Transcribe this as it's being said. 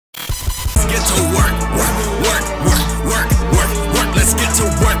get to work, work, work, work, work, work, work. Let's get to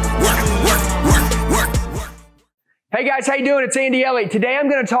work, work, work, work, work, work. Hey guys, how you doing? It's Andy Elliott. Today I'm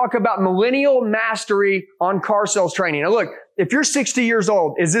going to talk about millennial mastery on car sales training. Now look, if you're 60 years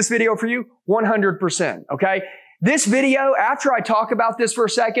old, is this video for you? 100%, okay? This video, after I talk about this for a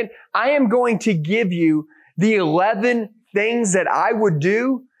second, I am going to give you the 11 things that I would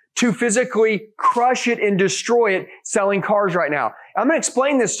do to physically crush it and destroy it selling cars right now. I'm going to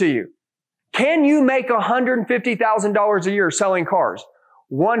explain this to you. Can you make $150,000 a year selling cars?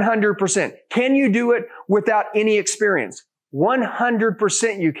 100%. Can you do it without any experience?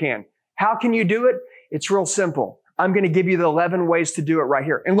 100% you can. How can you do it? It's real simple. I'm going to give you the 11 ways to do it right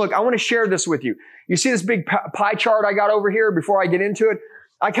here. And look, I want to share this with you. You see this big pie chart I got over here before I get into it?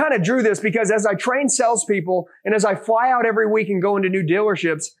 I kind of drew this because as I train salespeople and as I fly out every week and go into new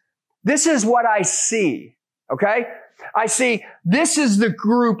dealerships, this is what I see, okay? I see this is the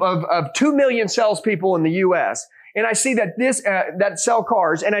group of 2 million salespeople in the U.S., and I see that that sell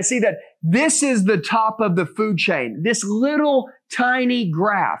cars, and I see that this is the top of the food chain, this little tiny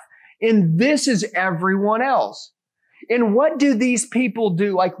graph, and this is everyone else. And what do these people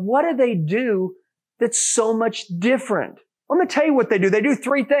do? Like, what do they do that's so much different? I'm going to tell you what they do. They do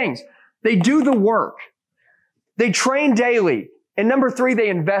 3 things. They do the work. They train daily. And number 3, they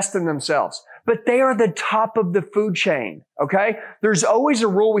invest in themselves. But they are the top of the food chain, okay? There's always a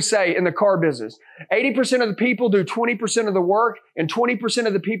rule we say in the car business. 80% of the people do 20% of the work, and 20%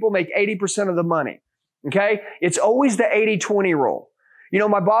 of the people make 80% of the money, okay? It's always the 80-20 rule. You know,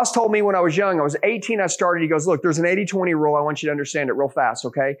 my boss told me when I was young, I was 18, I started, he goes, look, there's an 80-20 rule. I want you to understand it real fast,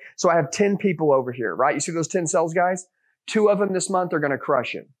 okay? So I have 10 people over here, right? You see those 10 sales guys? 2 of them this month are going to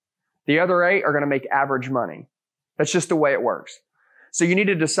crush it. The other 8 are going to make average money. That's just the way it works. So you need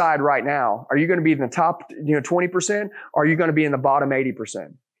to decide right now, are you going to be in the top 20%, or are you going to be in the bottom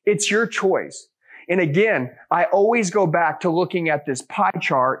 80%? It's your choice. And again, I always go back to looking at this pie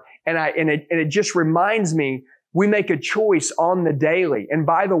chart, and it just reminds me, we make a choice on the daily. And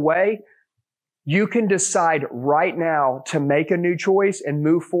by the way, you can decide right now to make a new choice and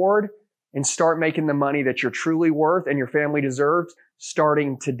move forward and start making the money that you're truly worth and your family deserves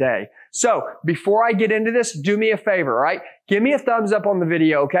starting today. So before I get into this, do me a favor, all right? Give me a thumbs up on the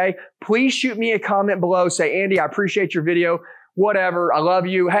video, okay? Please shoot me a comment below. Say, Andy, I appreciate your video. Whatever. I love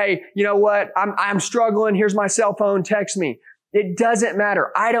you. Hey, you know what? I'm struggling. Here's my cell phone. Text me. It doesn't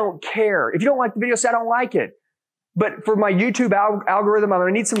matter. I don't care. If you don't like the video, say I don't like it. But for my YouTube algorithm, I'm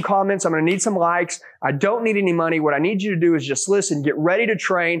going to need some comments. I'm going to need some likes. I don't need any money. What I need you to do is just listen, get ready to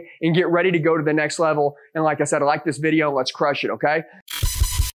train, and get ready to go to the next level. And like I said, I like this video. Let's crush it, okay?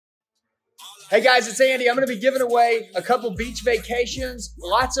 Hey guys, it's Andy. I'm going to be giving away a couple beach vacations,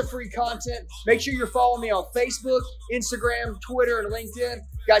 lots of free content. Make sure you're following me on Facebook, Instagram, Twitter, and LinkedIn.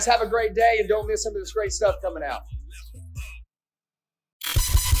 Guys, have a great day, and don't miss some of this great stuff coming out.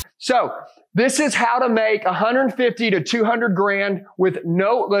 So this is how to make 150 to 200 grand with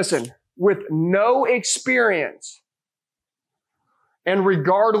no experience and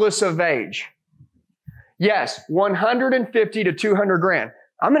regardless of age. Yes, 150 to 200 grand.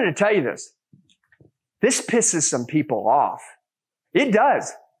 I'm going to tell you this. This pisses some people off. It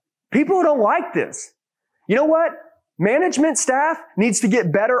does. People don't like this. You know what? Management staff needs to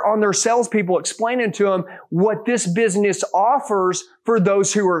get better on their salespeople, explaining to them what this business offers for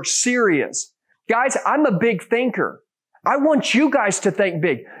those who are serious. Guys, I'm a big thinker. I want you guys to think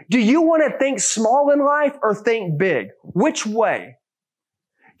big. Do you want to think small in life or think big? Which way?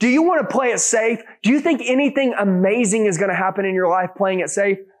 Do you want to play it safe? Do you think anything amazing is going to happen in your life playing it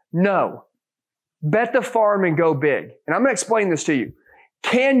safe? No. Bet the farm and go big. And I'm going to explain this to you.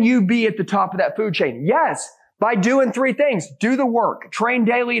 Can you be at the top of that food chain? Yes. By doing 3 things. Do the work, train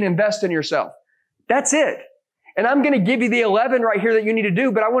daily, and invest in yourself. That's it. And I'm going to give you the 11 right here that you need to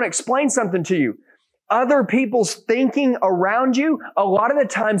do, but I want to explain something to you. Other people's thinking around you, a lot of the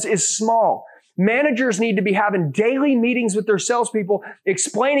times is small. Managers need to be having daily meetings with their salespeople,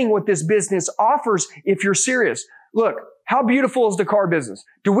 explaining what this business offers if you're serious. Look, how beautiful is the car business?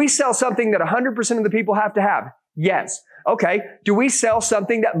 Do we sell something that 100% of the people have to have? Yes. Okay. Do we sell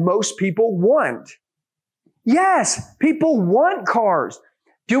something that most people want? Yes, people want cars.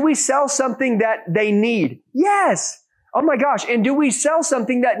 Do we sell something that they need? Yes. Oh my gosh. And do we sell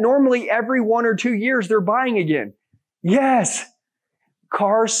something that normally every 1 or 2 years they're buying again? Yes.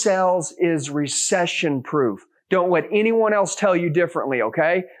 Car sales is recession proof. Don't let anyone else tell you differently,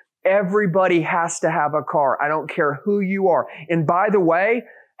 okay? Everybody has to have a car. I don't care who you are. And by the way,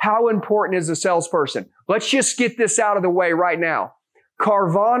 how important is a salesperson? Let's just get this out of the way right now.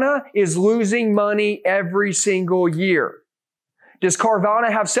 Carvana is losing money every single year. Does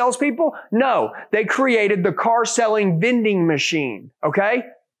Carvana have salespeople? No. They created the car selling vending machine. Okay?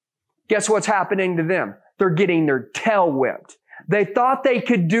 Guess what's happening to them? They're getting their tail whipped. They thought they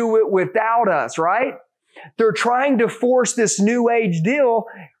could do it without us, right? They're trying to force this new age deal,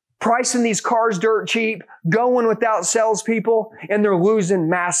 pricing these cars dirt cheap, going without salespeople, and they're losing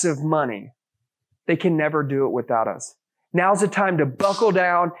massive money. They can never do it without us. Now's the time to buckle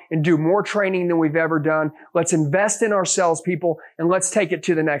down and do more training than we've ever done. Let's invest in our salespeople and let's take it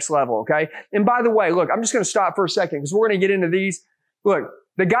to the next level, okay? And by the way, look, I'm just going to stop for a second because we're going to get into these. Look,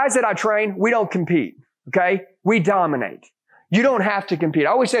 the guys that I train, we don't compete, okay? We dominate. You don't have to compete. I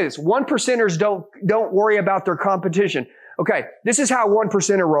always say this, 1%ers don't worry about their competition. Okay, this is how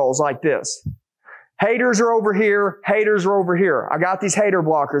 1%er rolls like this. Haters are over here. Haters are over here. I got these hater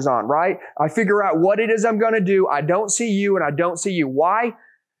blockers on, right? I figure out what it is I'm going to do. I don't see you and I don't see you. Why?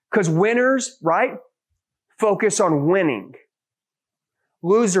 Because winners, right, focus on winning.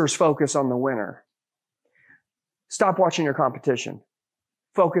 Losers focus on the winner. Stop watching your competition.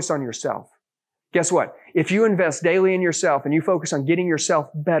 Focus on yourself. Guess what? If you invest daily in yourself and you focus on getting yourself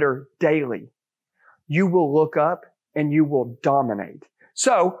better daily, you will look up and you will dominate.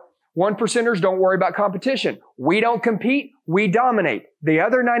 So, 1%ers don't worry about competition. We don't compete. We dominate. The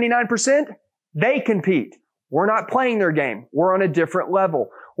other 99%, they compete. We're not playing their game. We're on a different level.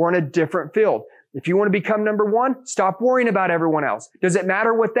 We're on a different field. If you want to become number one, stop worrying about everyone else. Does it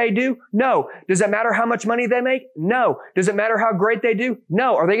matter what they do? No. Does it matter how much money they make? No. Does it matter how great they do?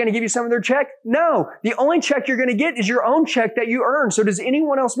 No. Are they going to give you some of their check? No. The only check you're going to get is your own check that you earn. So does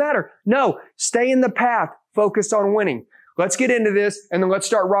anyone else matter? No. Stay in the path. Focus on winning. Let's get into this and then let's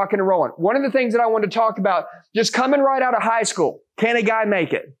start rocking and rolling. One of the things that I want to talk about, just coming right out of high school, can a guy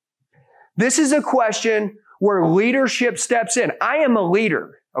make it? This is a question where leadership steps in. I am a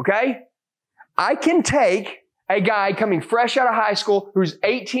leader, okay? I can take a guy coming fresh out of high school who's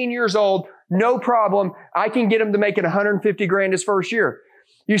 18 years old, no problem. I can get him to making 150 grand his first year.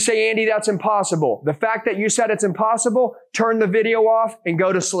 You say, Andy, that's impossible. The fact that you said it's impossible, turn the video off and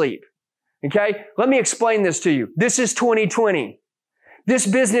go to sleep. Okay? Let me explain this to you. This is 2020. This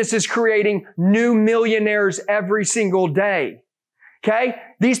business is creating new millionaires every single day. Okay?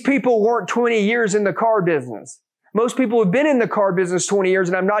 These people weren't 20 years in the car business. Most people have been in the car business 20 years,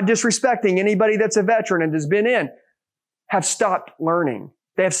 and I'm not disrespecting anybody that's a veteran and has been in, have stopped learning.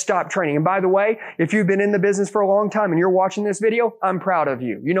 They have stopped training. And by the way, if you've been in the business for a long time and you're watching this video, I'm proud of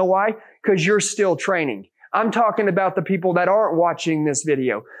you. You know why? Because you're still training. I'm talking about the people that aren't watching this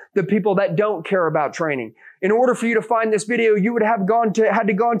video, the people that don't care about training. In order for you to find this video, you would have had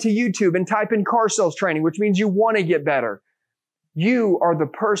to go to YouTube and type in car sales training, which means you want to get better. You are the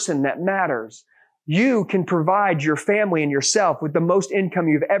person that matters. You can provide your family and yourself with the most income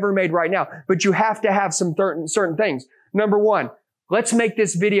you've ever made right now, but you have to have some certain things. Number one, let's make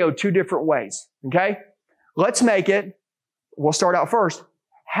this video two different ways, okay? Let's make it, we'll start out first,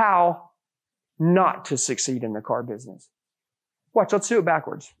 how not to succeed in the car business. Watch, let's do it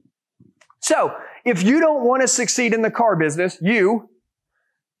backwards. So, if you don't want to succeed in the car business, you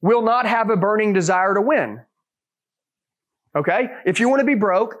will not have a burning desire to win. Okay? If you want to be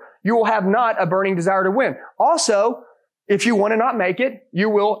broke, you will have not a burning desire to win. Also, if you want to not make it, you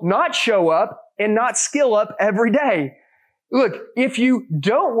will not show up and not skill up every day. Look, if you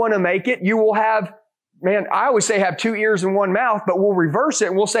don't want to make it, you will have, man, I always say have 2 ears and 1 mouth, but we'll reverse it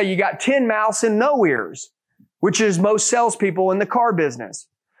and we'll say you got 10 mouths and no ears, which is most salespeople in the car business.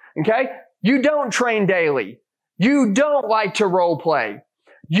 Okay? You don't train daily. You don't like to role play.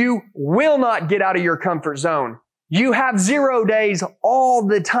 You will not get out of your comfort zone. You have 0 days all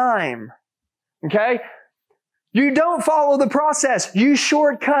the time. Okay? You don't follow the process. You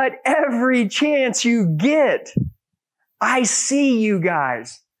shortcut every chance you get. I see you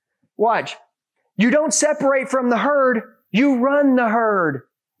guys. Watch. You don't separate from the herd. You run the herd.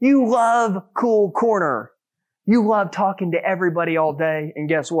 You love cool corner. You love talking to everybody all day. And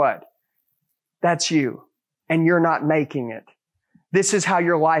guess what? That's you. And you're not making it. This is how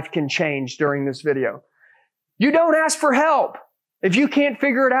your life can change during this video. You don't ask for help. If you can't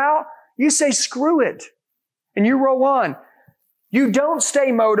figure it out, you say screw it. And you roll on. You don't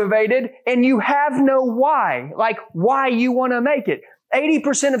stay motivated and you have no why. Like why you want to make it.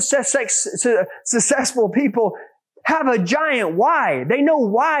 80% of successful people have a giant why. They know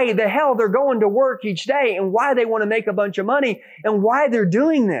why the hell they're going to work each day and why they want to make a bunch of money and why they're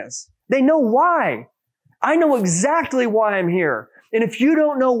doing this. They know why. I know exactly why I'm here. And if you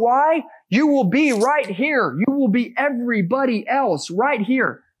don't know why, you will be right here. You will be everybody else right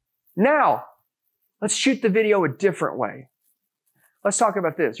here. Now, let's shoot the video a different way. Let's talk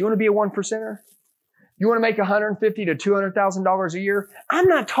about this. You want to be a 1%er? You want to make $150,000 to $200,000 a year? I'm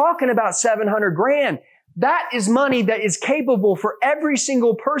not talking about 700 grand. That is money that is capable for every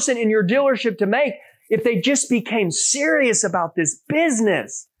single person in your dealership to make if they just became serious about this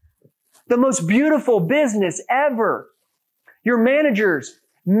business. The most beautiful business ever. Your managers,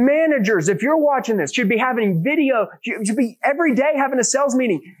 if you're watching this, should be having video, should be every day having a sales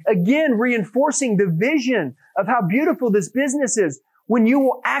meeting. Again, reinforcing the vision of how beautiful this business is when you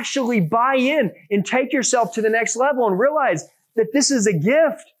will actually buy in and take yourself to the next level and realize that this is a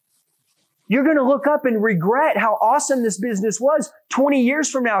gift. You're going to look up and regret how awesome this business was 20 years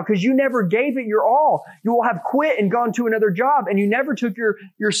from now because you never gave it your all. You will have quit and gone to another job and you never took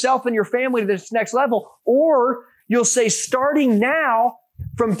yourself and your family to this next level. Or you'll say, starting now,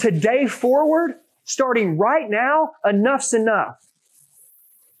 from today forward, starting right now, enough's enough.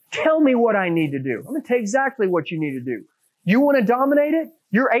 Tell me what I need to do. I'm going to tell you exactly what you need to do. You want to dominate it?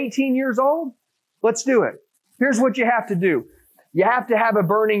 You're 18 years old? Let's do it. Here's what you have to do. You have to have a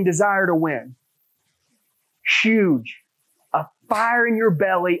burning desire to win. Huge. A fire in your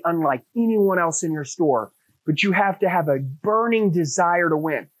belly unlike anyone else in your store. But you have to have a burning desire to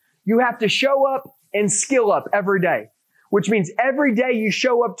win. You have to show up and skill up every day, which means every day you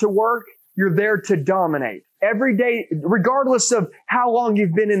show up to work, you're there to dominate. Every day, regardless of how long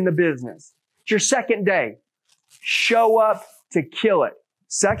you've been in the business. It's your second day. Show up to kill it.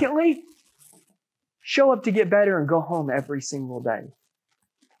 Secondly, show up to get better and go home every single day.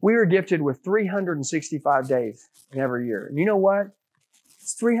 We are gifted with 365 days in every year. And you know what?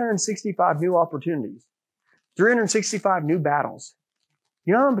 It's 365 new opportunities, 365 new battles.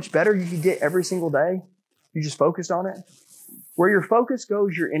 You know how much better you can get every single day? You just focused on it. Where your focus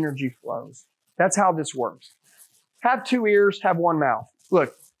goes, your energy flows. That's how this works. Have two ears, have one mouth.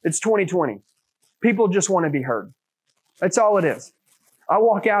 Look, it's 2020. People just want to be heard. That's all it is. I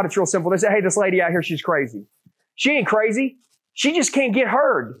walk out, it's real simple. They say, hey, this lady out here, she's crazy. She ain't crazy. She just can't get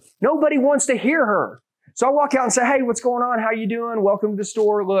heard. Nobody wants to hear her. So I walk out and say, hey, what's going on? How you doing? Welcome to the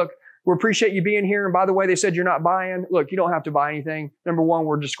store. Look, we appreciate you being here. And by the way, they said you're not buying. Look, you don't have to buy anything. Number one,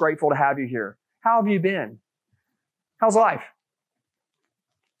 we're just grateful to have you here. How have you been? How's life?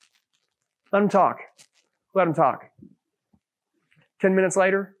 Let them talk. Let them talk. 10 minutes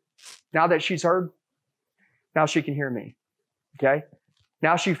later, now that she's heard, now she can hear me. Okay?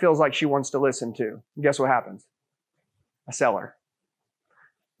 Now she feels like she wants to listen too. And guess what happens? I sell her.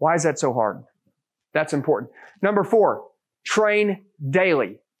 Why is that so hard? That's important. Number 4, train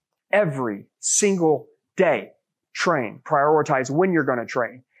daily. Every single day. Train. Prioritize when you're going to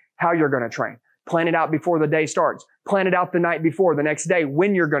train, how you're going to train. Plan it out before the day starts. Plan it out the night before, the next day,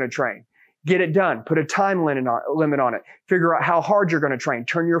 when you're going to train. Get it done. Put a time limit on it. Figure out how hard you're going to train.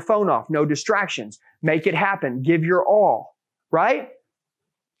 Turn your phone off. No distractions. Make it happen. Give your all. Right?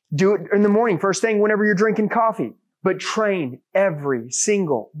 Do it in the morning, first thing, whenever you're drinking coffee. But train every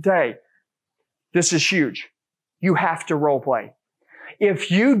single day. This is huge. You have to role play. If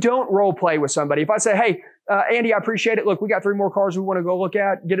you don't role play with somebody, if I say, hey, Andy, I appreciate it. Look, we got 3 more cars we want to go look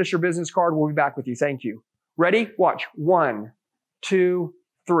at. Get us your business card. We'll be back with you. Thank you. Ready? Watch. 1, 2,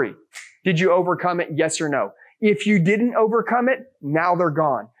 3. Did you overcome it? Yes or no? If you didn't overcome it, now they're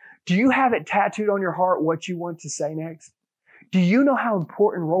gone. Do you have it tattooed on your heart what you want to say next? Do you know how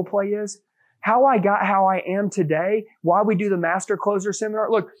important role play is? How I got how I am today, why we do the Master Closer Seminar.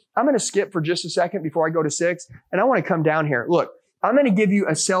 Look, I'm going to skip for just a second before I go to 6, and I want to come down here. Look, I'm going to give you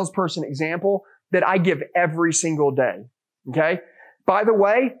a salesperson example that I give every single day. Okay? By the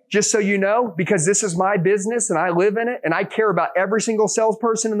way, just so you know, because this is my business and I live in it and I care about every single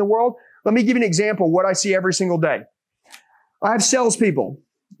salesperson in the world, let me give you an example of what I see every single day. I have salespeople.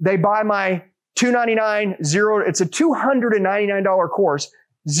 They buy my $299, it's a $299 course,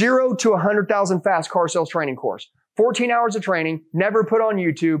 0 to 100,000 fast car sales training course. 14 hours of training, never put on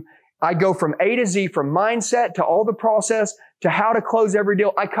YouTube. I go from A to Z, from mindset to all the process to how to close every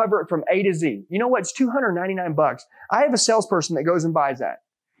deal. I cover it from A to Z. You know what? It's $299. I have a salesperson that goes and buys that.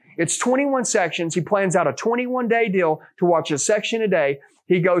 It's 21 sections. He plans out a 21-day deal to watch a section a day.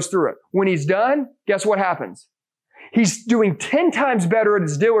 He goes through it. When he's done, guess what happens? He's doing 10 times better at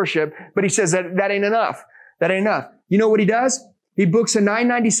his dealership, but he says that ain't enough. That ain't enough. You know what he does? He books a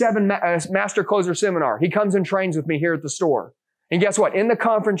 $997 Master Closer Seminar. He comes and trains with me here at the store. And guess what? In the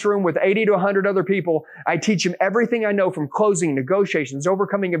conference room with 80 to 100 other people, I teach him everything I know from closing, negotiations,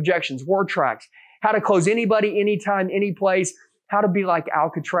 overcoming objections, word tracks, how to close anybody, anytime, any place, how to be like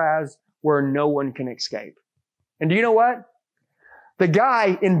Alcatraz where no one can escape. And do you know what? The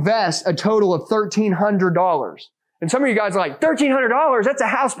guy invests a total of $1,300. And some of you guys are like, $1,300? That's a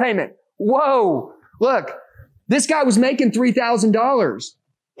house payment. Whoa. Look, this guy was making $3,000.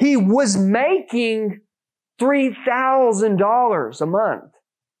 He was making $3,000 a month.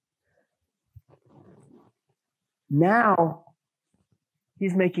 Now,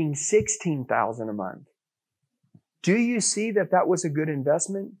 he's making $16,000 a month. Do you see that that was a good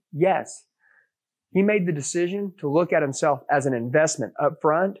investment? Yes. He made the decision to look at himself as an investment up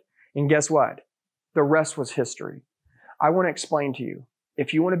front, and guess what? The rest was history. I want to explain to you,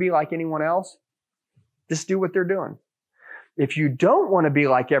 if you want to be like anyone else, just do what they're doing. If you don't want to be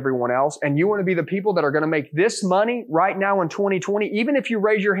like everyone else and you want to be the people that are going to make this money right now in 2020, even if you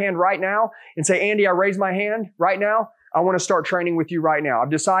raise your hand right now and say, Andy, I raise my hand right now, I want to start training with you right now.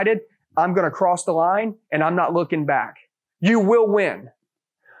 I've decided I'm going to cross the line and I'm not looking back. You will win.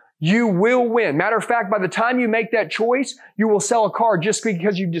 You will win. Matter of fact, by the time you make that choice, you will sell a car just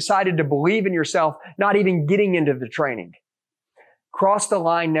because you've decided to believe in yourself, not even getting into the training. Cross the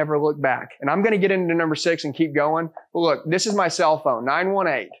line, never look back. And I'm going to get into number 6 and keep going. But look, this is my cell phone,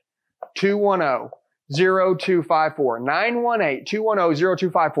 918-210-0254.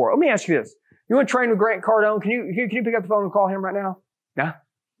 918-210-0254. Let me ask you this. You want to train with Grant Cardone? Can you pick up the phone and call him right now? No?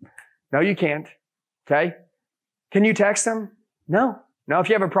 No, you can't. Okay? Can you text him? No. No, if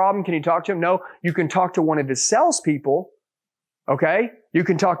you have a problem, can you talk to him? No. You can talk to one of his salespeople. Okay? You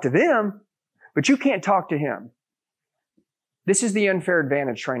can talk to them, but you can't talk to him. This is the unfair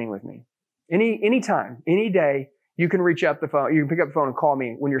advantage training with me. Anytime, any day, you can reach out the phone, you can pick up the phone and call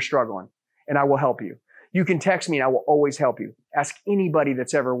me when you're struggling, and I will help you. You can text me and I will always help you. Ask anybody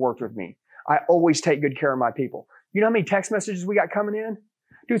that's ever worked with me. I always take good care of my people. You know how many text messages we got coming in?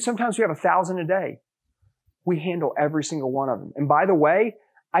 Dude, sometimes we have 1,000 a day. We handle every single one of them. And by the way,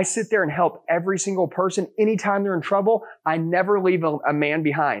 I sit there and help every single person anytime they're in trouble. I never leave a man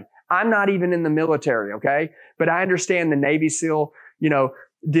behind. I'm not even in the military, okay? But I understand the Navy SEAL,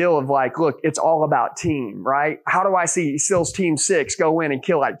 deal of like, look, it's all about team, right? How do I see SEALs Team 6 go in and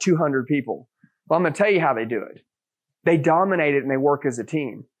kill like 200 people? Well, I'm going to tell you how they do it. They dominate it and they work as a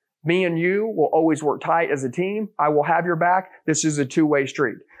team. Me and you will always work tight as a team. I will have your back. This is a two-way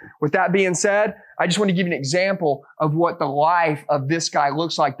street. With that being said, I just want to give you an example of what the life of this guy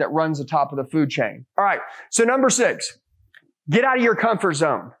looks like that runs the top of the food chain. All right. So number 6, get out of your comfort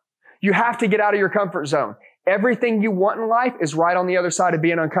zone. You have to get out of your comfort zone. Everything you want in life is right on the other side of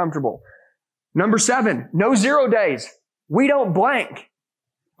being uncomfortable. Number 7, no 0 days. We don't blank.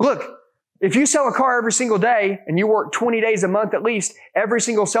 Look, if you sell a car every single day and you work 20 days a month at least, every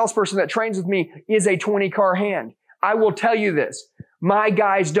single salesperson that trains with me is a 20-car hand. I will tell you this. My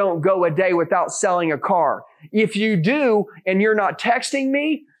guys don't go a day without selling a car. If you do and you're not texting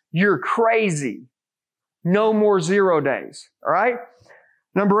me, you're crazy. No more 0 days. All right?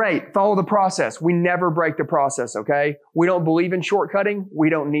 Number 8, follow the process. We never break the process, okay? We don't believe in shortcutting. We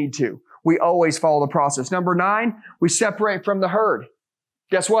don't need to. We always follow the process. Number 9, we separate from the herd.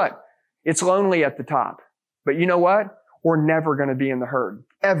 Guess what? It's lonely at the top. But you know what? We're never going to be in the herd.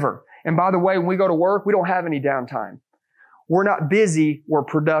 Ever. And by the way, when we go to work, we don't have any downtime. We're not busy. We're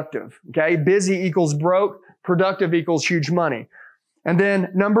productive, okay? Busy equals broke. Productive equals huge money. And then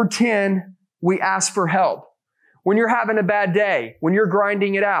number 10, we ask for help. When you're having a bad day, when you're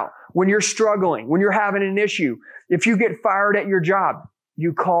grinding it out, when you're struggling, when you're having an issue, if you get fired at your job,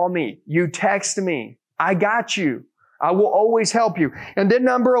 you call me, you text me. I got you. I will always help you. And then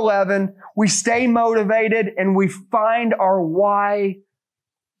number 11, we stay motivated and we find our why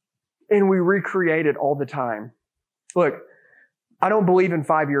and we recreate it all the time. Look, I don't believe in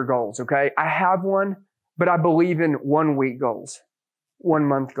 5-year goals, okay? I have one, but I believe in 1-week goals,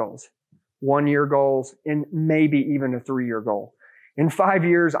 1-month goals. 1-year goals, and maybe even a 3-year goal. In 5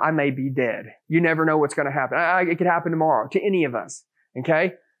 years, I may be dead. You never know what's going to happen. It could happen tomorrow to any of us.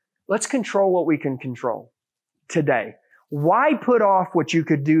 Okay? Let's control what we can control today. Why put off what you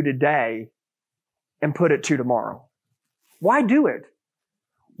could do today and put it to tomorrow? Why do it?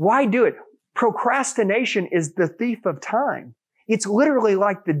 Why do it? Procrastination is the thief of time. It's literally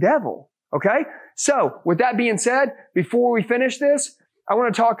like the devil. Okay? So, with that being said, before we finish this, I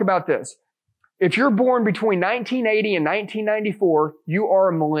want to talk about this. If you're born between 1980 and 1994, you are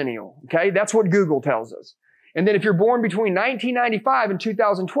a millennial. Okay? That's what Google tells us. And then if you're born between 1995 and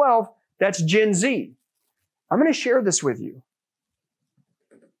 2012, that's Gen Z. I'm going to share this with you.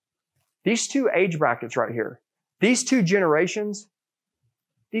 These 2 age brackets right here, these 2 generations,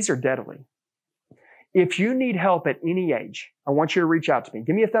 these are deadly. If you need help at any age, I want you to reach out to me.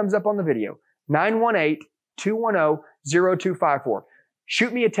 Give me a thumbs up on the video. 918-210-0254.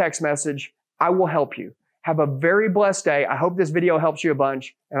 Shoot me a text message. I will help you. Have a very blessed day. I hope this video helps you a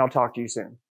bunch, and I'll talk to you soon.